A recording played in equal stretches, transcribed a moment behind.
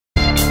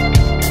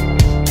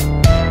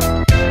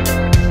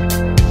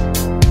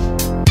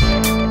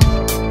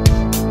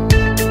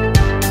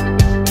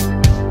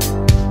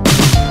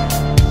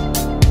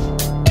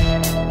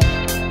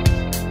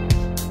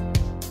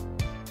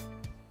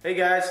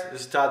guys, this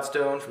is Todd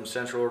Stone from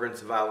Central Oregon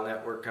Survival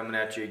Network coming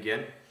at you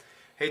again.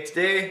 Hey,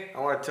 today I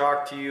want to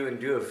talk to you and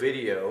do a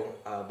video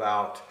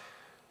about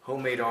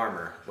homemade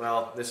armor.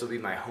 Well, this will be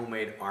my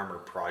homemade armor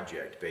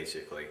project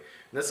basically.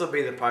 And this will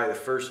be probably the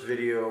first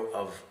video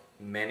of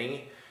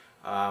many.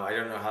 I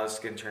don't know how this is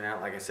going to turn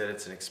out. Like I said,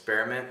 it's an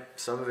experiment.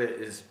 Some of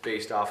it is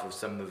based off of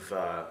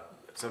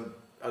some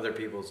other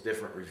people's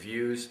different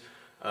reviews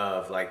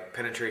of like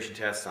penetration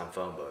tests on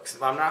phone books.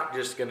 I'm not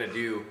just going to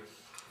do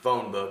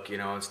phone book,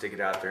 and stick it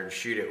out there and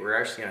shoot it. We're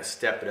actually going to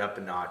step it up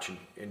a notch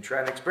and try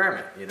an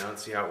experiment, and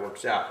see how it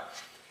works out.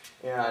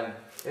 And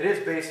it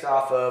is based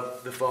off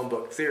of the phone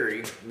book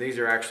theory. And these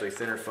are actually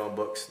thinner phone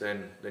books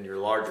than your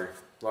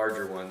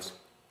larger ones.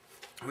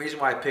 The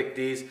reason why I picked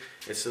these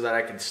is so that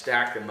I can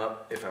stack them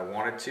up if I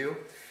wanted to.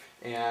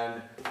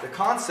 And the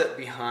concept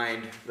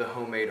behind the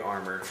homemade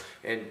armor,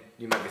 and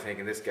you might be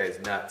thinking this guy's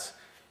nuts,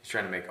 he's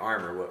trying to make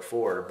armor, what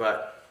for?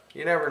 But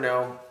you never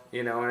know.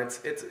 And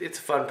it's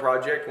a fun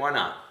project, why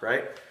not,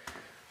 right?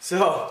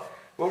 So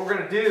what we're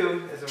going to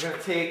do is I'm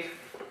going to take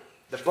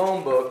the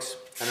phone books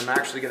and I'm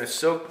actually going to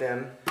soak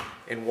them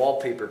in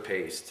wallpaper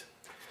paste.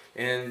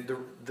 And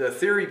the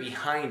theory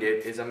behind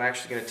it is I'm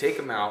actually going to take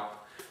them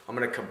out, I'm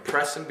going to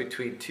compress them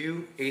between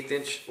two 1/8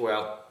 inch,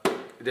 well,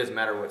 it doesn't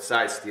matter what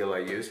size steel I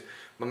use,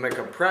 but I'm going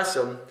to compress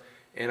them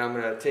and I'm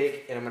going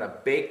to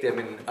bake them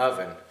in an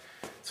oven.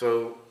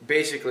 So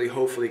basically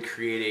hopefully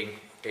creating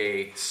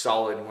a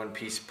solid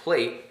one-piece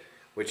plate,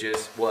 which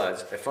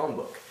was a phone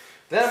book.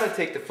 Then I'm going to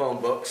take the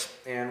phone books,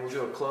 and we'll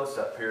do a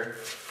close-up here.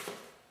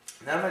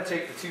 Then I'm going to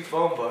take the two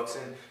phone books,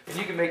 and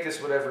you can make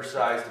this whatever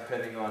size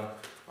depending on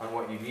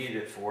what you need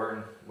it for,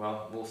 and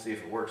well, we'll see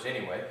if it works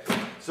anyway.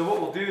 So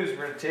what we'll do is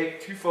we're going to take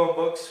two phone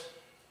books,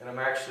 and I'm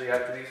actually,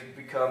 after these have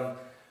become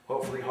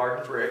hopefully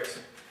hardened bricks,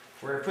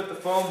 we're going to put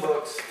the phone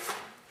books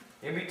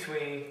in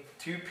between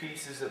two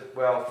pieces of,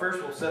 well,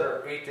 first we'll set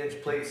our 1/8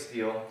 inch plate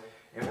steel,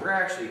 and we're going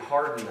to actually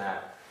harden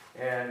that.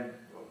 And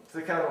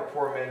it's kind of a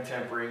poor man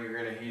tempering. You're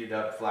going to heat it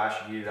up,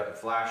 heat it up, and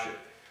flash it.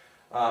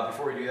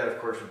 Before we do that, of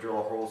course, we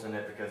drill holes in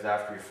it because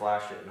after you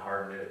flash it and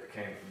harden it,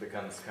 it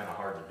becomes kind of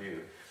hard to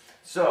do.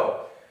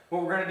 So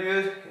what we're going to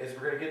do is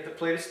we're going to get the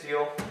plate of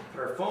steel,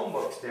 put our phone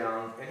books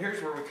down, and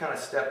here's where we kind of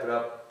step it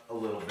up a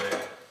little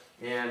bit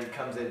and it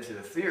comes into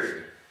the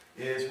theory.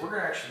 Is we're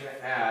actually going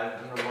to add,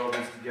 I'm going to weld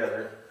these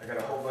together. I got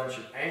a whole bunch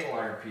of angle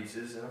iron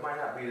pieces, and it might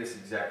not be this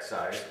exact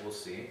size, we'll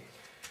see.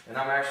 And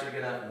I'm actually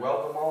going to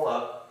weld them all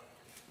up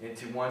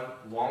into one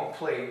long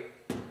plate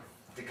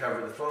to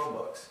cover the phone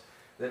books.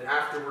 Then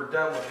after we're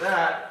done with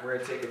that, we're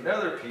going to take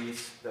another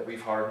piece that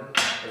we've hardened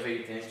of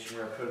 1/8 inch, and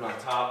we're going to put it on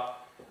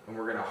top, and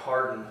we're going to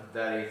harden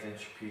that 1/8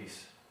 inch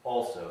piece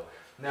also.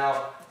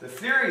 Now, the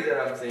theory that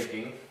I'm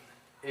thinking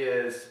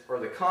is, or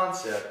the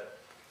concept,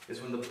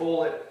 is when the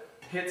bullet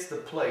hits the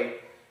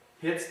plate,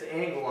 hits the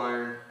angle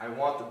iron, I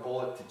want the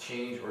bullet to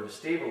change or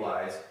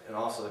destabilize and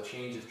also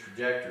change its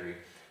trajectory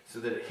so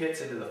that it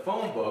hits into the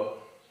phone book,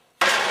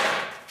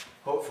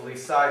 hopefully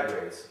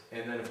sideways.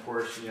 And then of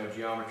course,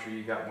 geometry,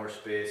 you got more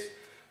space.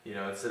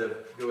 Instead of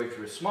going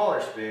through a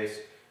smaller space,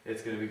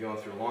 it's going to be going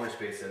through a longer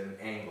space at an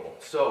angle.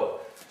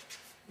 So,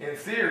 in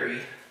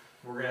theory,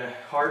 we're going to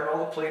harden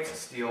all the plates of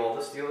steel, all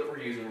the steel that we're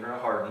using, we're going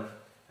to harden.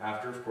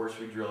 After, of course,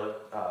 we drill it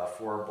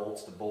 4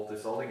 bolts to bolt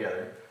this all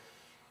together.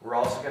 We're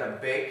also going to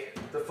bake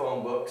the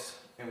phone books,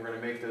 and we're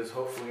going to make those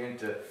hopefully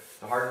into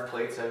the hardened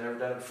plates. I've never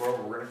done it before,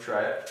 but we're going to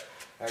try it.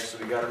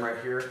 Actually, we got them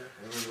right here,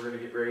 and we're going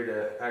to get ready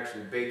to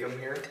actually bake them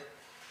here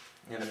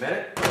in a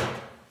minute.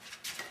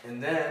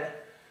 And then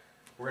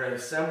we're going to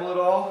assemble it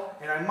all,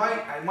 and I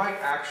might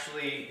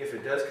actually, if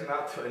it does come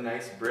out to a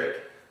nice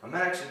brick, I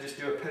might actually just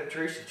do a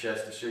penetration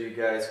test to show you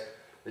guys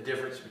the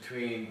difference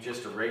between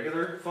just a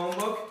regular phone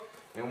book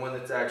and one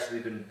that's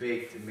actually been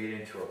baked and made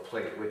into a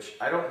plate, which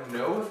I don't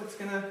know if it's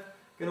gonna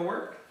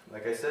work.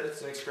 Like I said,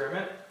 it's an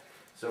experiment,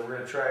 so we're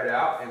going to try it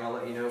out, and I'll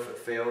let you know if it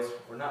fails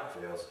or not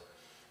fails.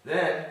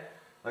 Then,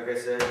 like I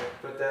said,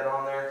 put that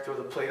on there, throw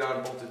the plate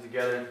on, bolt it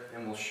together,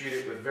 and we'll shoot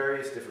it with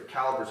various different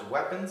calibers of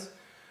weapons.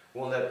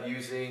 We'll end up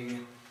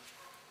using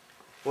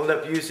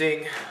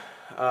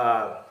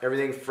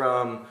everything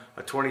from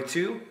a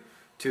 22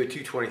 to a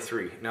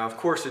 223. Now, of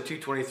course, the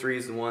 223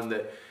 is the one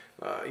that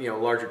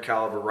larger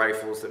caliber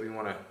rifles that we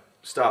want to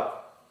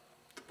stop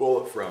the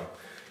bullet from.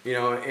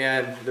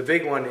 And the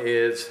big one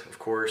is, of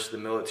course, the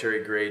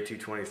military grade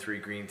 223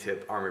 green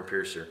tip armor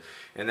piercer.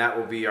 And that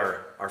will be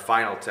our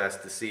final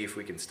test to see if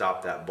we can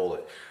stop that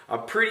bullet.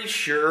 I'm pretty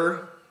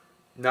sure,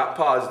 not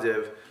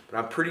positive, but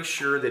I'm pretty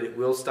sure that it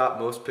will stop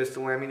most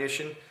pistol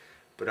ammunition,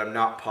 but I'm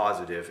not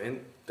positive.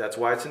 And that's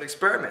why it's an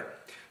experiment.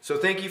 So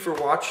thank you for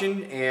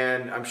watching,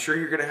 and I'm sure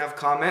you're going to have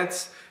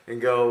comments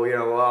and go,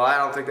 well, I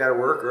don't think that'll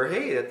work, or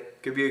hey,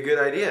 that could be a good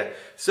idea.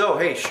 So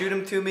hey, shoot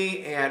them to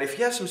me, and if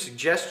you have some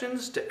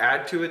suggestions to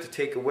add to it, to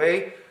take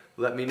away,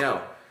 let me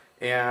know.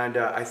 And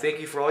I thank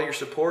you for all your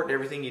support and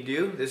everything you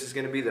do. This is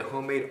going to be the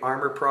Homemade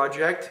Armor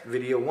Project,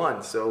 video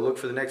 1. So look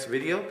for the next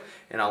video,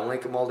 and I'll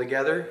link them all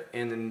together.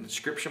 And in the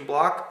description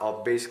block,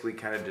 I'll basically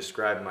kind of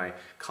describe my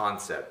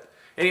concept.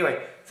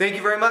 Anyway, thank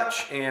you very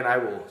much, and I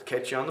will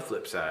catch you on the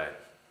flip side.